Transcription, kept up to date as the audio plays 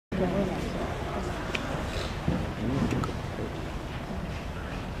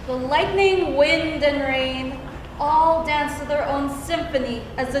The lightning, wind, and rain all dance to their own symphony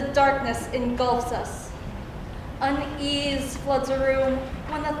as the darkness engulfs us. Unease floods a room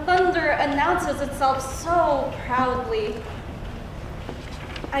when the thunder announces itself so proudly.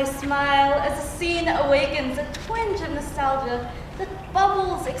 I smile as the scene awakens a twinge of nostalgia that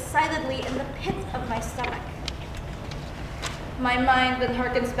bubbles excitedly in the pit of my stomach. My mind then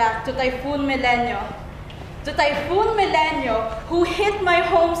harkens back to Typhoon Milenio. To Typhoon Milenio, who hit my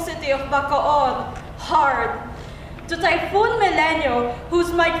home city of Agcaoili hard. To Typhoon Milenio,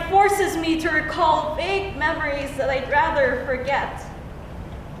 whose might forces me to recall vague memories that I'd rather forget.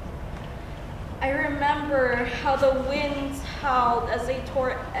 I remember how the winds howled as they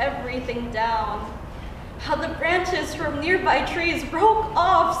tore everything down, how the branches from nearby trees broke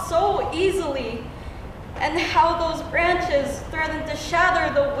off so easily, and how those branches threatened to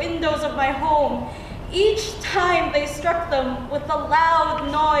shatter the windows of my home each time they struck them with a loud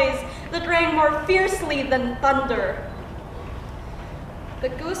noise that rang more fiercely than thunder. The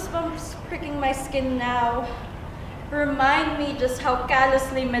goosebumps pricking my skin now remind me just how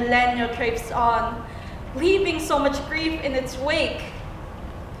callously Milenio traipsed on, leaving so much grief in its wake.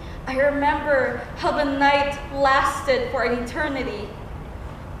 I remember how the night lasted for an eternity,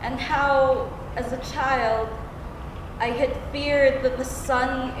 and how, as a child, I had feared that the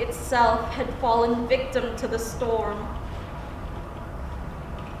sun itself had fallen victim to the storm.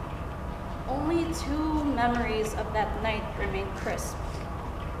 Only two memories of that night remain crisp.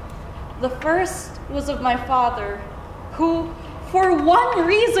 The first was of my father, who, for one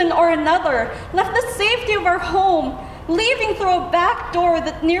reason or another, left the safety of our home, leaving through a back door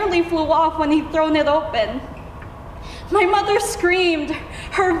that nearly flew off when he'd thrown it open. My mother screamed,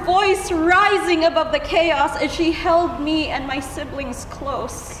 her voice rising above the chaos as she held me and my siblings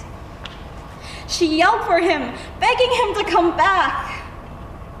close. She yelled for him, begging him to come back.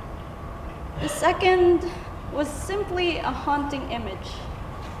 The second was simply a haunting image.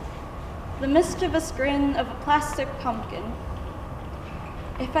 The mischievous grin of a plastic pumpkin.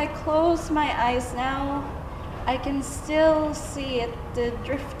 If I close my eyes now, I can still see it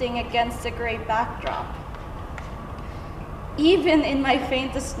drifting against a gray backdrop. Even in my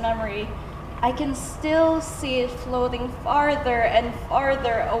faintest memory, I can still see it floating farther and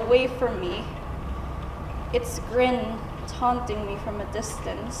farther away from me, its grin taunting me from a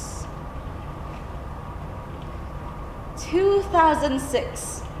distance.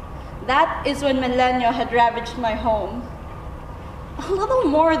 2006. That is when Milenio had ravaged my home. A little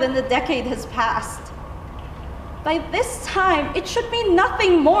more than a decade has passed. By this time, it should be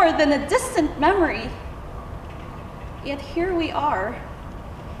nothing more than a distant memory. Yet here we are.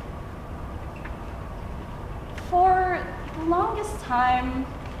 For the longest time,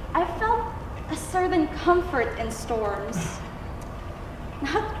 I felt a certain comfort in storms.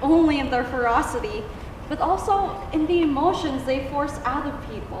 Not only in their ferocity, but also in the emotions they force out of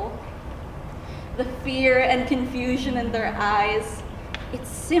people. The fear and confusion in their eyes, it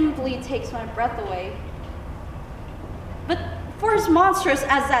simply takes my breath away. But for as monstrous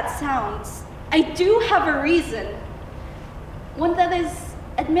as that sounds, I do have a reason. One that is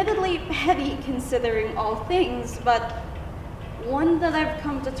admittedly petty considering all things, but one that I've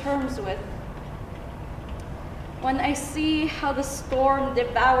come to terms with. When I see how the storm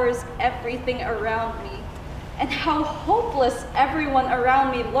devours everything around me, and how hopeless everyone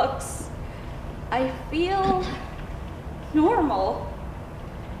around me looks, I feel normal.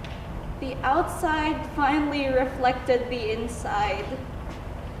 The outside finally reflected the inside.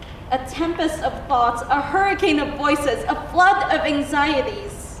 A tempest of thoughts, a hurricane of voices, a flood of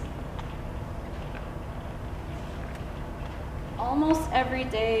anxieties. Almost every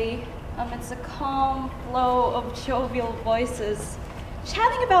day, amidst a calm flow of jovial voices,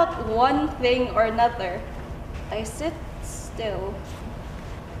 chatting about one thing or another, I sit still,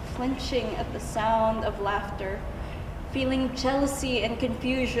 flinching at the sound of laughter, feeling jealousy and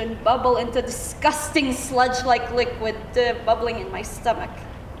confusion bubble into disgusting sludge-like liquid bubbling in my stomach.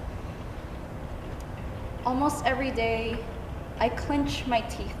 Almost every day, I clench my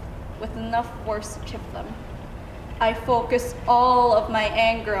teeth with enough force to chip them. I focus all of my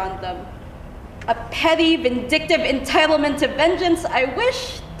anger on them. A petty, vindictive entitlement to vengeance I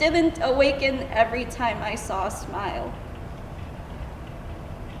wish didn't awaken every time I saw a smile.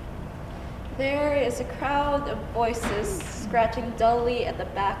 There is a crowd of voices scratching dully at the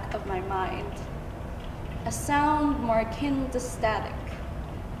back of my mind, a sound more akin to static.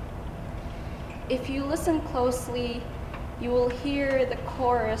 If you listen closely, You will hear the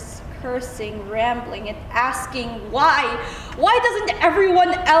chorus cursing, rambling, and asking why. Why doesn't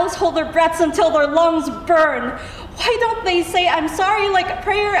everyone else hold their breaths until their lungs burn? Why don't they say I'm sorry like a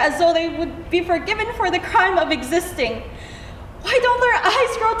prayer as though they would be forgiven for the crime of existing? Why don't their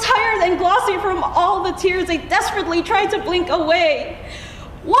eyes grow tired and glossy from all the tears they desperately try to blink away?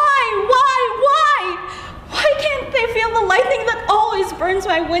 Why? Why can't they feel the lightning that always burns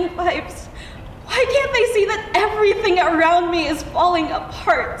my windpipes? Why can't they see that everything around me is falling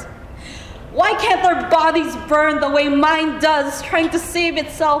apart? Why can't their bodies burn the way mine does, trying to save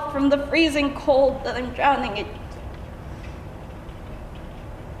itself from the freezing cold that I'm drowning in?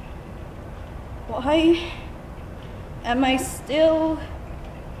 Why am I still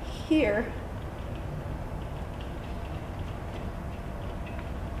here?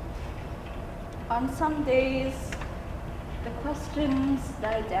 On some days, the questions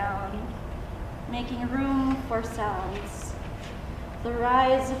die down, making room for sounds. The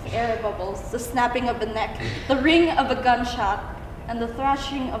rise of air bubbles, the snapping of a neck, the ring of a gunshot, and the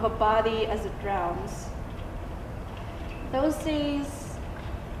thrashing of a body as it drowns. Those days,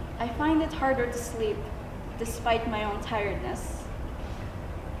 I find it harder to sleep, despite my own tiredness.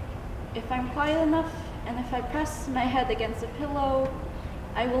 If I'm quiet enough, and if I press my head against a pillow,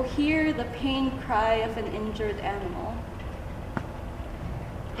 I will hear the pain cry of an injured animal.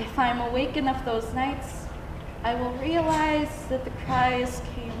 If I'm awake enough those nights, I will realize that the cries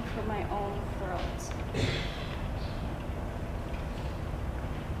came from my own throat.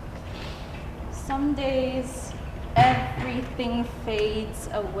 Some days, everything fades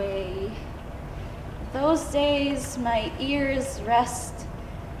away. Those days, my ears rest,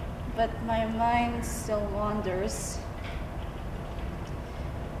 but my mind still wanders.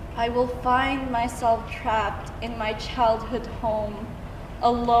 I will find myself trapped in my childhood home,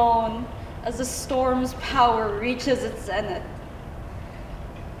 alone as the storm's power reaches its zenith.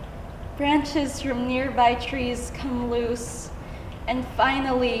 Branches from nearby trees come loose, and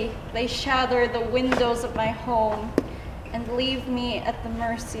finally they shatter the windows of my home and leave me at the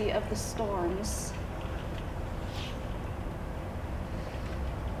mercy of the storms.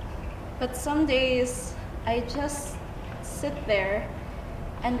 But some days I just sit there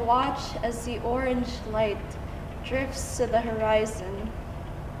and watch as the orange light drifts to the horizon.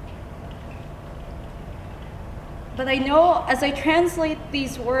 But I know as I translate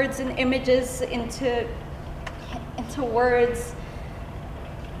these words and images into words,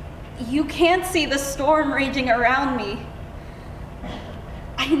 you can't see the storm raging around me.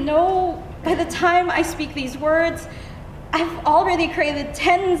 I know by the time I speak these words, I've already created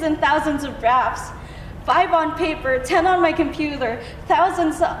tens and thousands of drafts. 5 on paper, 10 on my computer,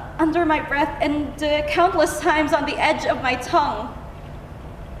 thousands under my breath, and countless times on the edge of my tongue.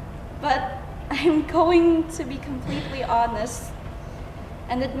 But I'm going to be completely honest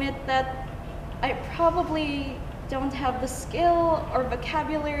and admit that I probably don't have the skill or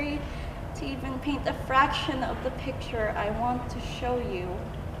vocabulary to even paint a fraction of the picture I want to show you.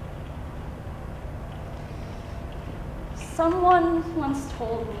 Someone once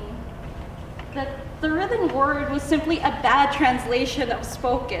told me that the written word was simply a bad translation of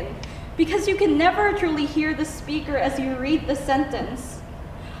spoken, because you can never truly hear the speaker as you read the sentence.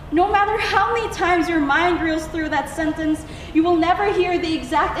 No matter how many times your mind reels through that sentence, you will never hear the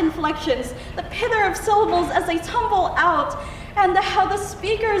exact inflections, the pitter of syllables as they tumble out, and how the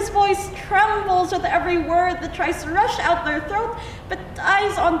speaker's voice trembles with every word that tries to rush out their throat but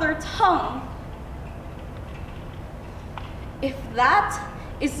dies on their tongue. If that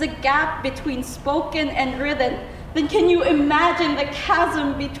is the gap between spoken and written, then can you imagine the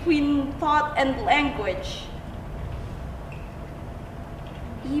chasm between thought and language?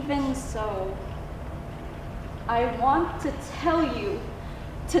 Even so, I want to tell you,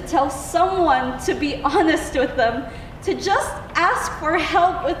 to tell someone to be honest with them, to just ask for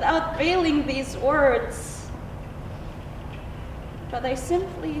help without veiling these words. But I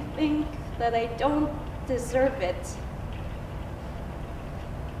simply think that I don't deserve it.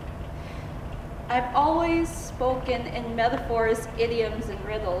 I've always spoken in metaphors, idioms, and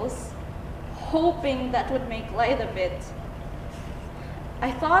riddles, hoping that would make light of it.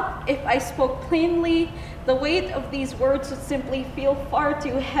 I thought if I spoke plainly, the weight of these words would simply feel far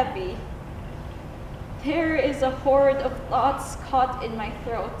too heavy. There is a horde of thoughts caught in my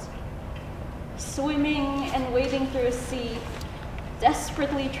throat, swimming and wading through a sea,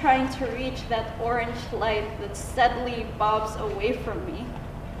 desperately trying to reach that orange light that steadily bobs away from me.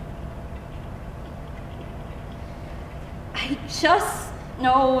 I just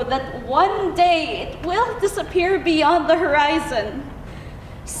know that one day it will disappear beyond the horizon.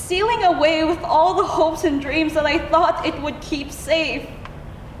 stealing away with all the hopes and dreams that I thought it would keep safe.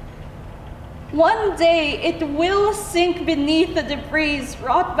 One day, it will sink beneath the debris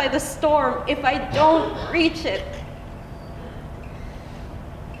wrought by the storm if I don't reach it.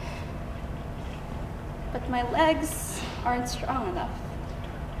 But my legs aren't strong enough.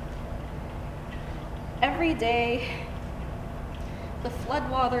 Every day, the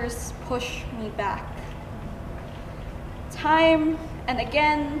floodwaters push me back. Time and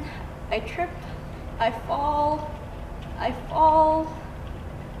again, I trip, I fall,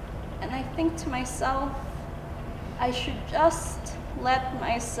 and I think to myself, I should just let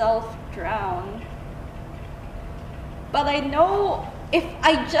myself drown. But I know if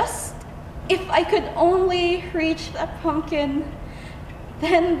I could only reach that pumpkin,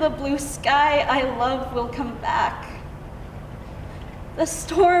 then the blue sky I love will come back. The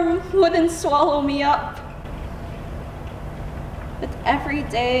storm wouldn't swallow me up. But every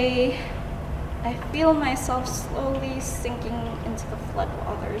day, I feel myself slowly sinking into the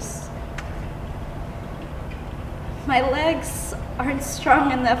floodwaters. My legs aren't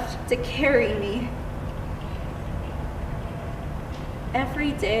strong enough to carry me.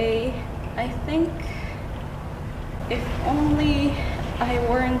 Every day, I think, if only I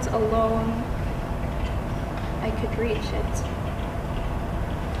weren't alone, I could reach it.